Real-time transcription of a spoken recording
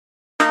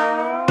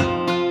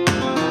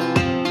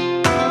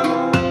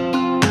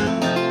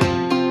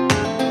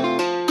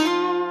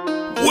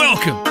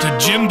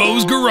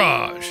Jimbo's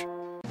Garage.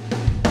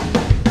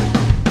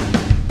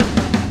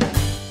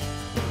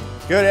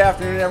 Good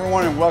afternoon,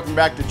 everyone, and welcome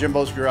back to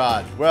Jimbo's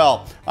Garage.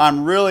 Well,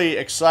 I'm really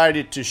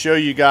excited to show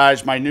you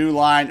guys my new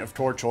line of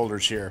torch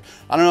holders here.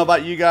 I don't know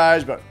about you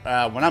guys, but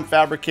when I'm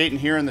fabricating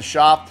here in the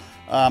shop,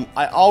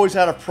 I always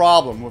had a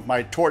problem with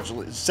my torch,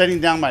 setting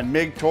down my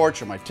MIG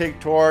torch or my TIG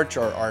torch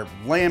or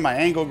laying my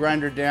angle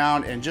grinder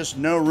down, and just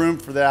no room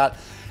for that.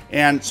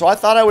 And so I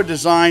thought I would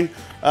design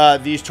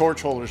these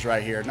torch holders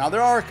right here. Now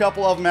there are a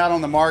couple of them out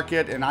on the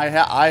market, and I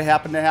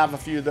happen to have a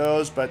few of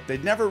those, but they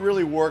never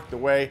really worked the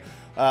way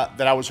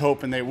that I was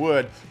hoping they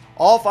would.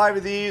 All 5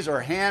 of these are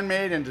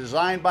handmade and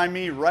designed by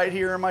me right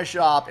here in my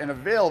shop and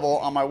available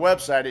on my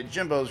website at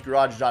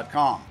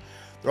jimbosgarage.com.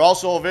 They're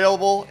also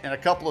available in a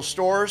couple of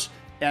stores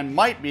and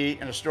might be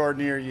in a store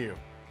near you.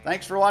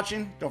 Thanks for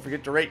watching. Don't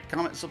forget to rate,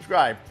 comment, and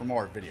subscribe for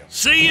more videos.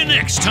 See you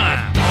next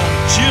time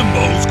on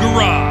Jimbo's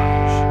Garage.